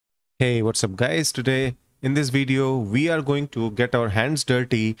Hey, what's up guys? Today in this video, we are going to get our hands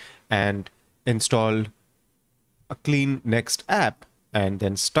dirty and install a clean Next app and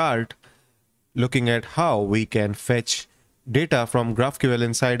then start looking at how we can fetch data from GraphQL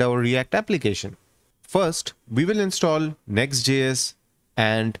inside our React application. First, we will install Nextjs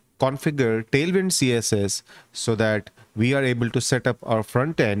and configure Tailwind CSS so that we are able to set up our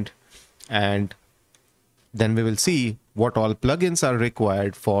front end, and then we will see what all plugins are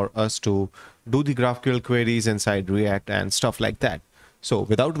required for us to do the GraphQL queries inside React and stuff like that. So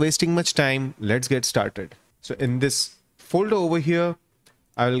without wasting much time, let's get started. So in this folder over here,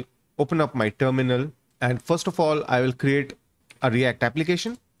 I will open up my terminal, and first of all, I will create a React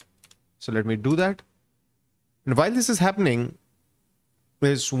application. So let me do that. And while this is happening,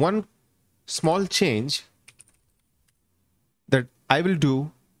 there's one small change that I will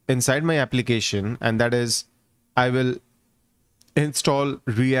do inside my application, and that is I will install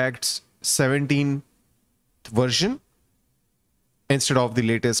React's 17th version instead of the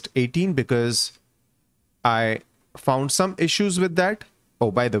latest 18 because I found some issues with that. Oh,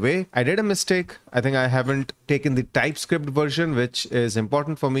 by the way, I did a mistake. I think I haven't taken the TypeScript version, which is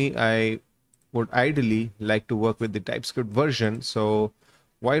important for me. I would ideally like to work with the TypeScript version. So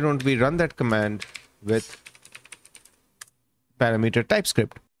why don't we run that command with parameter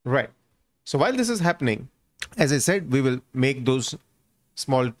TypeScript? Right. So while this is happening, as I said, we will make those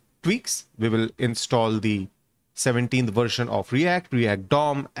small tweaks. We will install the 17th version of React, React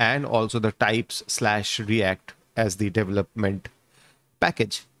DOM, and also the types/React as the development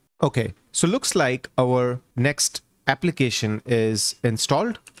package. Okay, so looks like our next application is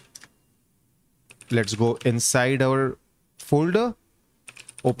installed. Let's go inside our folder,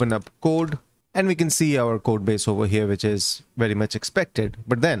 open up code, and we can see our code base over here, which is very much expected.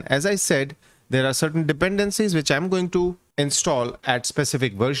 But then, as I said, there are certain dependencies which I'm going to install at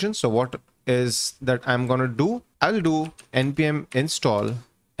specific versions. So what is that I'm going to do? I'll do npm install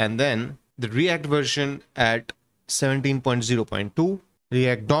and then the React version at 17.0.2,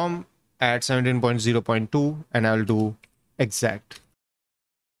 React DOM at 17.0.2, and I'll do exact.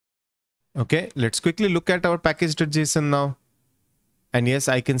 Okay, let's quickly look at our package.json now. And yes,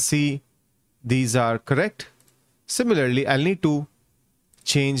 I can see these are correct. Similarly, I'll need to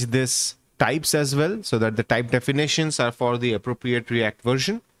change this types as well so that the type definitions are for the appropriate React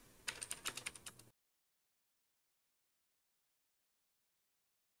version.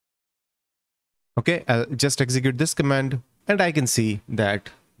 Okay, I'll just execute this command and I can see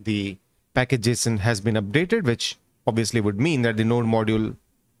that the package.json has been updated, which obviously would mean that the node module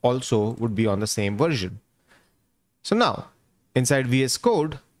also would be on the same version. So now inside VS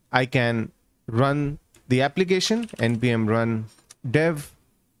Code, I can run the application, npm run dev,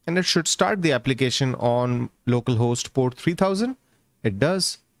 and it should start the application on localhost port 3000. It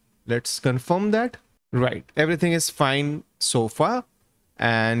does. Let's confirm that. Right, everything is fine so far.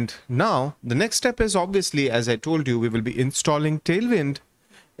 And now the next step is obviously, as I told you, we will be installing Tailwind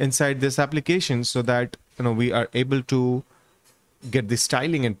inside this application so that we are able to get the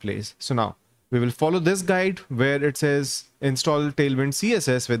styling in place. So now we will follow this guide where it says install Tailwind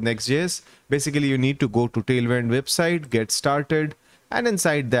CSS with Nexjs. Basically, you need to go to Tailwind website, get started, and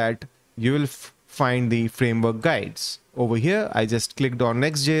inside that you will find the framework guides. Over here, I just clicked on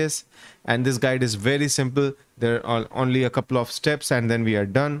Nexjs, and this guide is very simple. There are only a couple of steps and then we are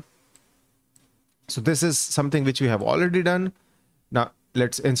done. So this is something which we have already done. Now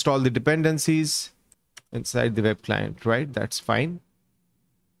let's install the dependencies inside the web client, right? That's fine.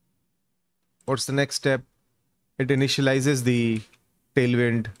 What's the next step? It initializes the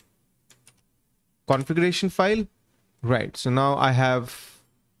Tailwind configuration file. Right, so now I have,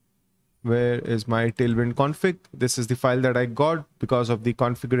 where is my Tailwind config? This is the file that I got because of the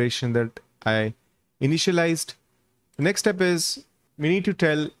configuration that I initialized. The next step is we need to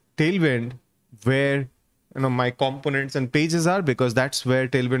tell Tailwind where my components and pages are, because that's where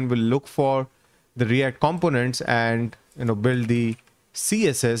Tailwind will look for the React components and build the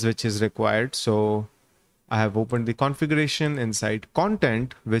CSS which is required. So I have opened the configuration inside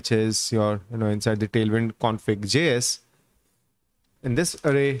content, which is your inside the Tailwind config.js. In this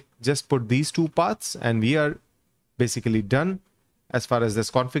array, just put these two paths and we are basically done as far as this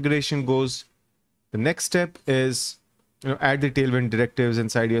configuration goes. The next step is add the Tailwind directives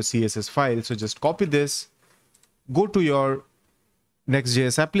inside your CSS file. So just copy this, go to your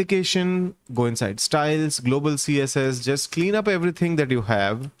Nextjs application, go inside styles, global CSS, just clean up everything that you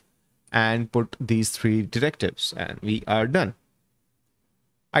have and put these three directives, and we are done.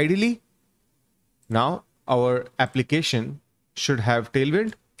 Ideally, now our application should have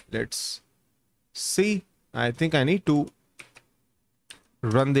Tailwind. Let's see. I think I need to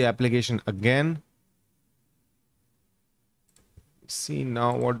run the application again. See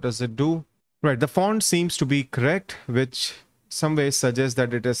now what does it do? Right, the font seems to be correct, which some ways suggests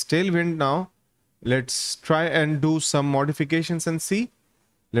that it is Tailwind now. Let's try and do some modifications and see.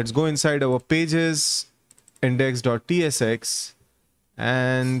 Let's go inside our pages, index.tsx,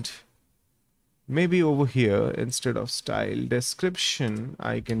 and maybe over here, instead of style description,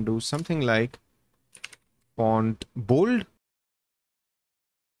 I can do something like font bold.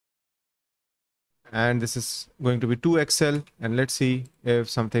 And this is going to be 2XL, and let's see if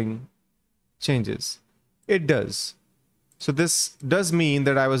something changes. It does. So this does mean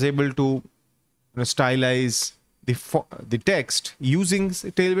that I was able to stylize the text using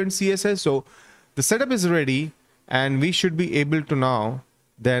Tailwind CSS. So the setup is ready, and we should be able to now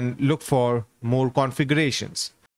then look for more configurations.